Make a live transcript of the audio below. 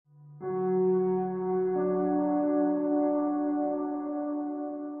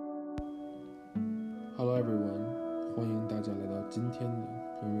今天的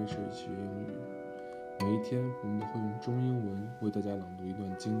纯瑞士学英语。每一天我们都会用中英文为大家朗读一段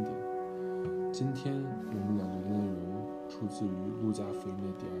经典。今天我们朗读的内容出自于路加福音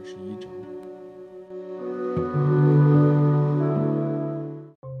的第21章。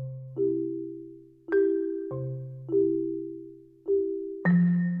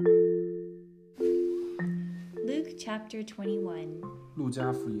Luke chapter 21. 路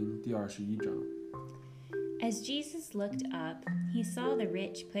加福音第21章。As Jesus looked up, he saw the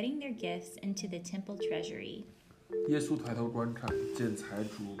rich putting their gifts into the temple treasury. 耶稣抬头观看，见财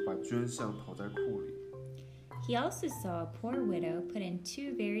主把捐项投在库里。He also saw a poor widow put in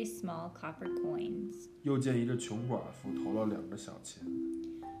 2 very small copper coins. 又见一个穷寡妇投了2个小钱。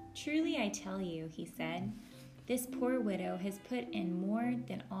Truly I tell you, he said, this poor widow has put in more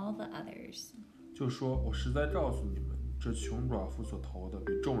than all the others. 就说：“我实在告诉你们，这穷寡妇所投的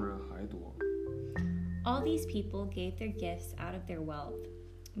比众人还多。” All these people gave their gifts out of their wealth,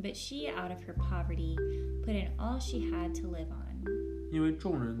 but she, out of her poverty, put in all she had to live on. 因为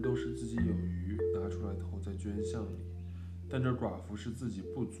众人都是自己有余，拿出来投在捐项里，但这寡妇是自己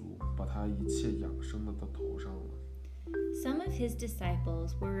不足，把她一切养生的都投上了。Some of his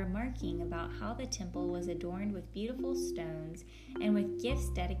disciples were remarking about how the temple was adorned with beautiful stones and with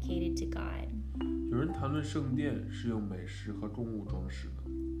gifts dedicated to God. 有人谈论圣殿是用美石和供物装饰的。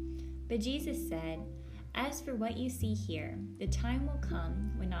But Jesus said, As for what you see here, the time will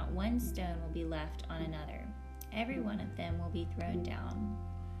come when not one stone will be left on another. Every one of them will be thrown down.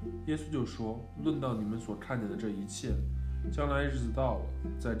 耶稣就说：“论到你们所看见的这一切，将来日子到了，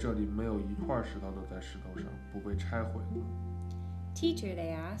在这里没有一块石头留在石头上，不被拆毁的。” Teacher,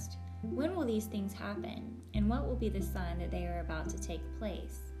 they asked, when will these things happen, and what will be the sign that they are about to take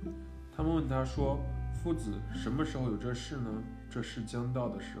place? 他们问他说：“夫子，什么时候有这事呢？这事将到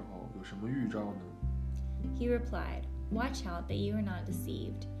的时候，有什么预兆呢？” He replied, Watch out that you are not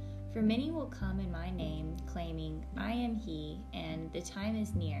deceived, for many will come in my name, claiming, I am he, and the time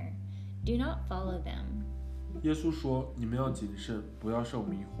is near. Do not follow them. 耶稣说：“你们要谨慎，不要受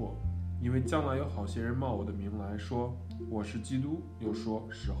迷惑，因为将来有好些人冒我的名来说，我是基督，又说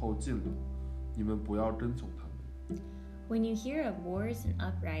时候近了。你们不要跟从他们。” When you hear of wars and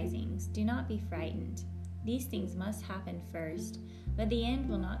uprisings, do not be frightened. These things must happen first, but the end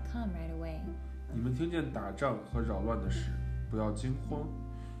will not come right away. 你们听见打仗和扰乱的事，不要惊慌，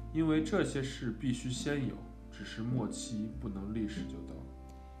因为这些事必须先有，只是末期不能立时就到。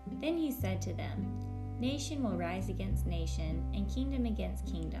 Then he said to them, Nation will rise against nation, and kingdom against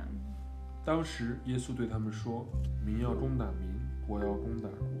kingdom. 当时耶稣对他们说：“民要攻打民，国要攻打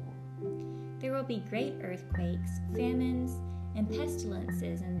国。” There will be great earthquakes, famines, and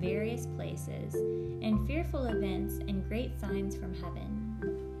pestilences in various places, and fearful events and great signs from heaven.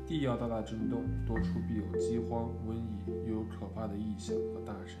 地要大大震动，多处必有饥荒、瘟疫，又有可怕的异象和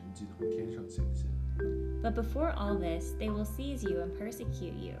大神迹从天上显现。 But before all this, they will seize you and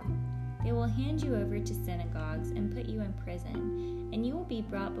persecute you. They will hand you over to synagogues and put you in prison, and you will be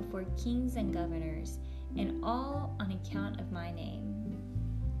brought before kings and governors, and all on account of my name.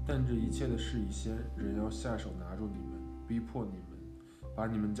 但这一切的事以先，人要下手拿住你们，逼迫你们，把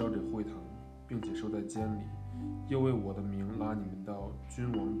你们交给会堂，并且收在监里，又为我的名拉你们到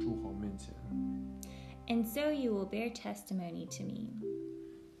君王诸侯面前。 And so you will bear testimony to me.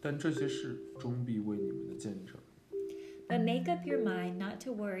 但这些事终必为你们的见证。 But make up your mind not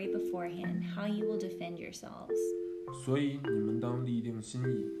to worry beforehand how you will defend yourselves. 所以你们当立定心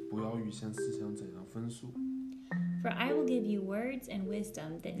意，不要预先思想怎样分诉。 For I will give you words and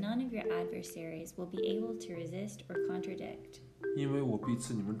wisdom that none of your adversaries will be able to resist or contradict. 因为我必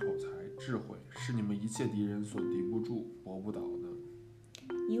赐你们口才、智慧，是你们一切敌人所敌不住、搏不倒的。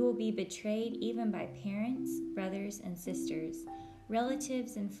 You will be betrayed even by parents, brothers and sisters,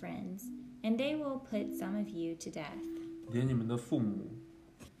 relatives and friends, and they will put some of you to death. 连你们的父母、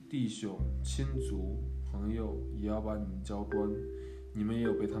弟兄、亲族、朋友也要把你们交官，你们也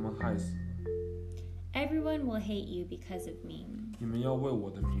有被他们害死的。 Everyone will hate you because of me. 你们要为我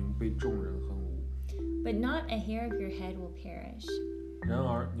的名被众人恨恶。 But not a hair of your head will perish. 然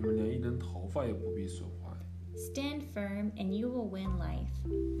而你们连一根头发也不必损坏。 Stand firm, and you will win life.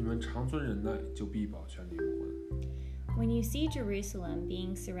 你们长存忍耐，就必保全灵魂。 When you see Jerusalem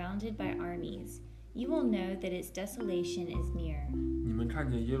being surrounded by armies, you will know that its desolation is near. 你们看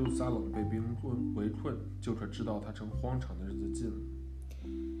见耶路撒冷被兵围困，就可知道它成荒场的日子近了。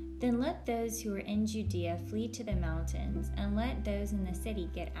 Then let those who are in Judea flee to the mountains, and let those in the city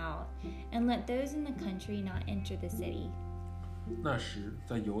get out, and let those in the country not enter the city. 那时，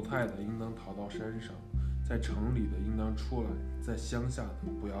在犹太的应当逃到山上，在城里的应当出来，在乡下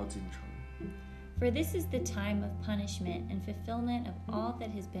的不要进城。For this is the time of punishment and fulfillment of all that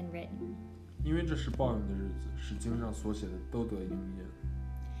has been written. 因为这是报应的日子，使经上所写的都得应验。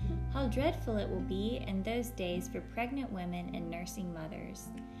How dreadful it will be in those days for pregnant women and nursing mothers.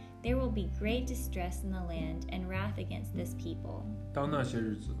 There will be great distress in the land and wrath against this people. 当那些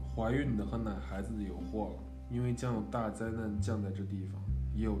日子，怀孕的和奶孩子的有祸了，因为将有大灾难降在这地方，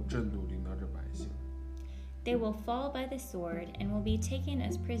也有震怒临到这百姓。They will fall by the sword and will be taken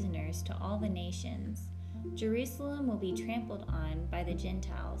as prisoners to all the nations. Jerusalem will be trampled on by the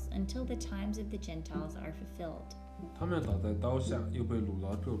Gentiles until the times of the Gentiles are fulfilled. 他们要倒在刀下，又被掳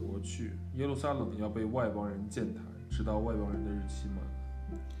到各国去。耶路撒冷要被外邦人践踏，直到外邦人的日期满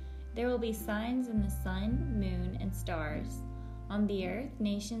了。There will be signs in the sun, moon, and stars. On the earth,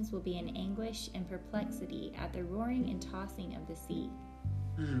 nations will be in anguish and perplexity at the roaring and tossing of the sea.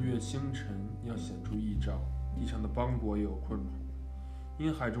 日月星辰要显出异兆，地上的邦国也有困苦，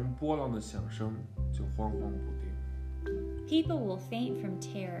因海中波浪的响声就惶惶不定。People will faint from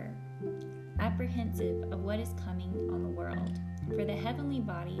terror, apprehensive of what is coming on the world, for the heavenly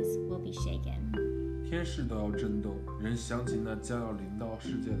bodies will be shaken. 天势都要震动，人想起那将要临到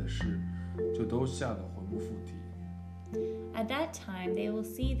世界的事，就都吓得魂不附体。At that time they will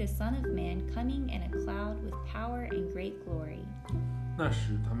see the Son of Man coming in a cloud with power and great glory. 那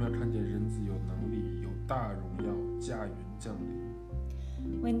时他们要看见人子有能力、有大荣耀驾云降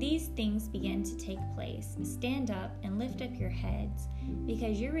临。When these things begin to take place, stand up and lift up your heads,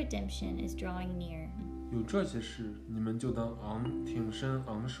 because your redemption is drawing near. 有这些事，你们就当挺身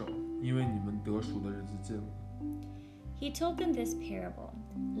昂首，因为你们得赎的日子近了。He told them this parable.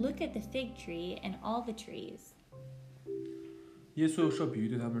 Look at the fig tree and all the trees. 耶稣又设比喻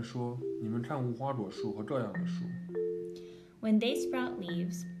对他们说：“你们看无花果树和这样的树。 When they sprout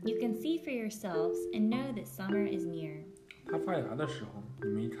leaves, you can see for yourselves and know that summer is near. 它发芽的时候，你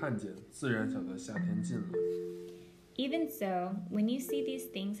们一看见，自然晓得夏天近了。 Even so, when you see these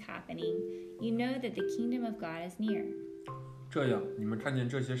things happening, you know that the kingdom of God is near. 这样，你们看见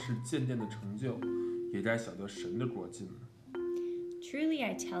这些事渐渐的成就，也该晓得神的国近了。 Truly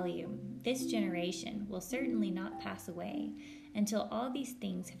I tell you, this generation will certainly not pass away until all these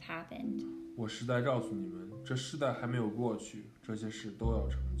things have happened. 我实在告诉你们，这世代还没有过去，这些事都要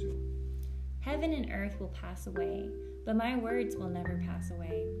成就。 Heaven and earth will pass away, but my words will never pass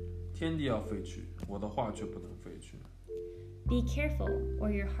away. 天地要废去，我的话却不能废去。 Be careful,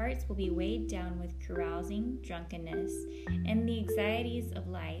 or your hearts will be weighed down with carousing, drunkenness, and the anxieties of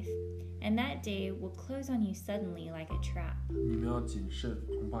life, and that day will close on you suddenly like a trap. 你们要谨慎，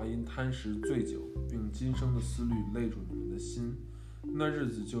恐怕因贪食醉酒，并今生的思虑累住你们的心，那日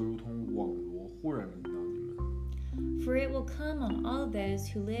子就如同网罗忽然临到你们。 For it will come on all those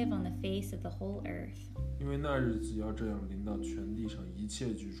who live on the face of the whole earth. 因为那日子要这样临到全地上一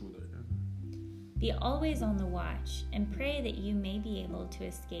切居住的人。 Be always on the watch, and pray that you may be able to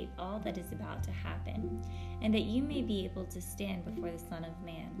escape all that is about to happen, and that you may be able to stand before the Son of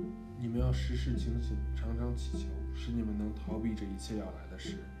Man. 你们要时时警醒，常常祈求，使你们能逃避这一切要来的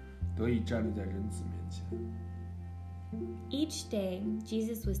事，得以站立在人子面前。 Each day,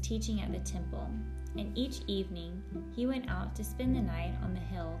 Jesus was teaching at the temple, and each evening he went out to spend the night on the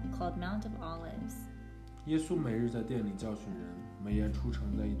hill called Mount of Olives. 耶稣每日在店里教训人，每夜出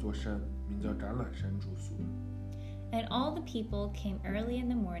城在一座山，名叫橄榄山住宿。 And all the people came early in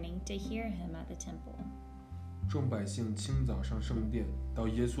the morning to hear him at the temple. 众百姓清早上圣殿，到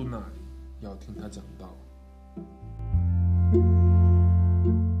耶稣那里，要听他讲道。